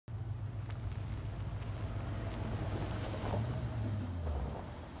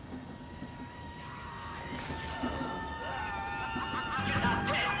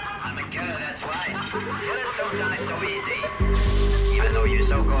won't die so easy. Even though you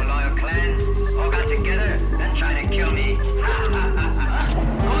so-called loyal clans all got together and tried to kill me.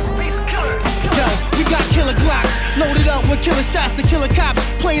 Ghostface Killer. Yo, we got killer Glocks, loaded up with killer shots to killer cops,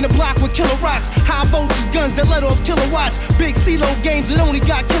 playing the block with killer rocks, high voltage guns that let off kilowatts, big CeeLo games that only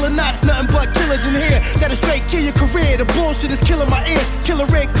got killer knots, nothing but killers in here that'll straight kill your career. The bullshit is killing my ears, killer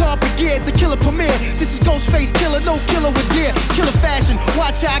red carpet gear, the killer premiere. This is Ghostface Killer, no killer with deer, killer fashion.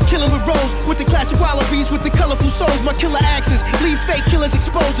 Watch how I kill him with rolls, with the classic wallabies, with the colorful souls. My killer actions leave fake killers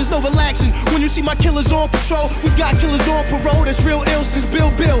exposed. There's no relaxing when you see my killers on patrol. We got killers on parole that's real ill since Bill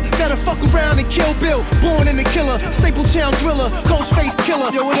that'll fuck around and kill Bill. Born in the killer, Staple Town thriller, Ghostface Killer.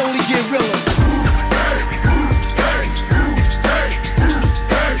 Yo, it only get realer.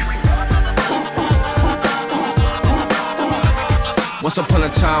 Once upon a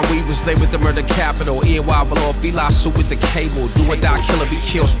time, we was there with the murder capital. EY below, Fila suit with the cable. Do or die, killer be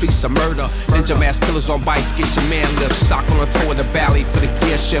killed, streets of murder. Ninja mask killers on bikes, get your man lift. Sock on the toe of the valley for the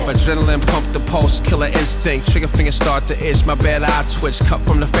gear shift. Adrenaline pump the pulse, killer instinct. Trigger finger start to itch, my bad eye twitch. Cut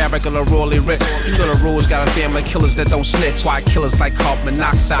from the fabric of the royally rich. You know the rules, got a family killers that don't snitch. Why killers like carbon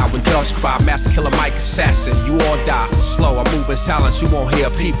monoxide when dogs cry. Master killer Mike assassin, you all die. Slow, I move in silence, you won't hear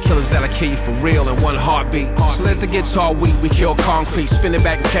a peep. Killers that'll kill you for real in one heartbeat. Slit the guitar weak, we kill concrete. Spin it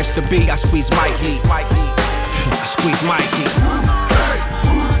back and catch the beat. I squeeze Mikey. I squeeze Mikey.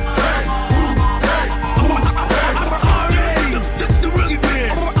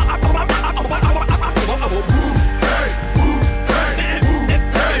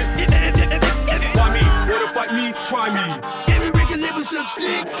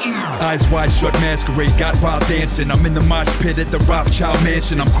 Eyes wide shut, masquerade, got wild dancing. I'm in the mosh pit at the Rothschild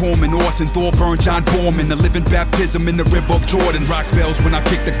mansion. I'm Corman, Orson, Thorburn, John Borman. The living baptism in the river of Jordan. Rock bells when I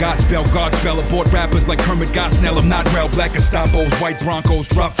kick the gospel. Godspell aboard rappers like Kermit Gosnell. I'm not well, black Estapos, white Broncos,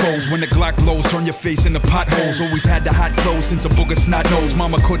 drop foes. When the Glock blows, turn your face into potholes. Always had the hot flow since a booger snot nose.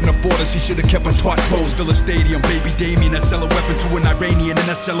 Mama couldn't afford her, she should've kept her twat closed. Fill a stadium, baby Damien. I sell a weapon to an Iranian and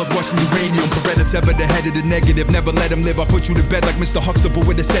I sell a Russian uranium. Beretta's ever the head of the negative. Never let him live, I put you to bed like Mr. Huxtable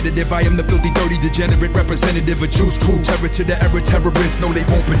with a sedative. I am the filthy, dirty, degenerate representative of Juice Crew. Terror to the error terrorists, no they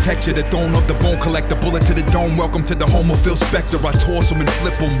won't protect you. The throne of the bone collector, bullet to the dome. Welcome to the home of Phil Spector. I toss them and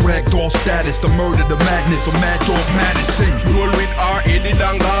flip them, ragdoll status. The murder, the madness, or mad dog madness. Sing. Roll with R.A.D.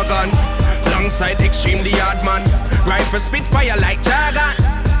 and Gargan, alongside extremely hard man. Ride for Spitfire like Jargon.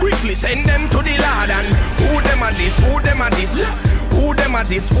 Quickly send them to the Lord and who them are this, who them are this, who them are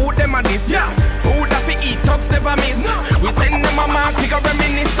this, who them are this, yeah. Who that fi eat talks never miss. We send them a mark, take a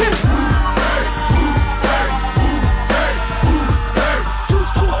reminisce.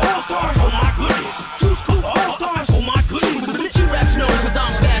 Juice Crew All-Stars, oh my goodness. Juice Crew All-Stars, oh my goodness. What you raps know, cause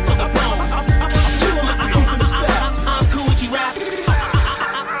I'm bad to the bone. I'm cool with you rap.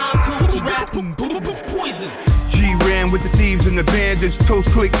 I'm cool with you rap. Poison. G-Ran with the thieves and the bandits. Toast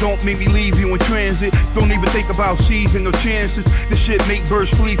click, don't make me leave you in transit. Don't even think about seizing no chances. This shit make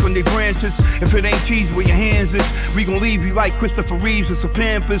birds flee from their branches. If it ain't cheese where your hands is, we gon' leave you like Christopher Reeves and some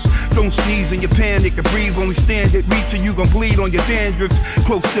Pampers. Don't sneeze in your panic and breathe, only stand it. Reach and you gon' bleed on your dandruff.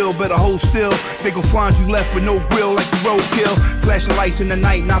 Close still, better hold still. They gon' find you left with no grill like the roadkill. Flashing lights in the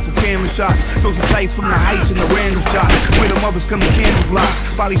night, not for camera shots. Those are tight from the heights and the random shots. Where the mothers come to candle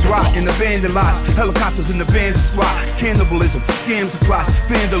blocks. Bodies rot in abandoned lots. Helicopters in the bandit squad. Cannibalism, scams and plots.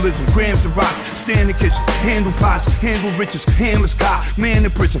 Vandalism, grams and rocks. Stand in the kitchen, handle pots, handle riches, handless cop. Man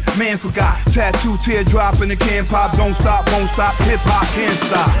in prison, man forgot. Tattoo, teardrop in the can pop. Don't stop, won't stop. Hip hop can't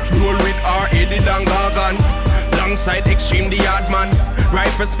stop. Roll with R.A.D. and Gargan, alongside extremely hard man.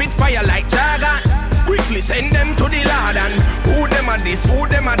 Ride for Spitfire like Jargon. Quickly send them to the Lord and who them are this, who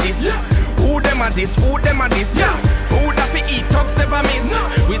them are this, who them are this, who them are this, yeah. Who that fi eat talks never miss.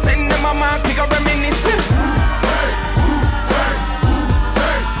 We send them a mark, take a reminisce.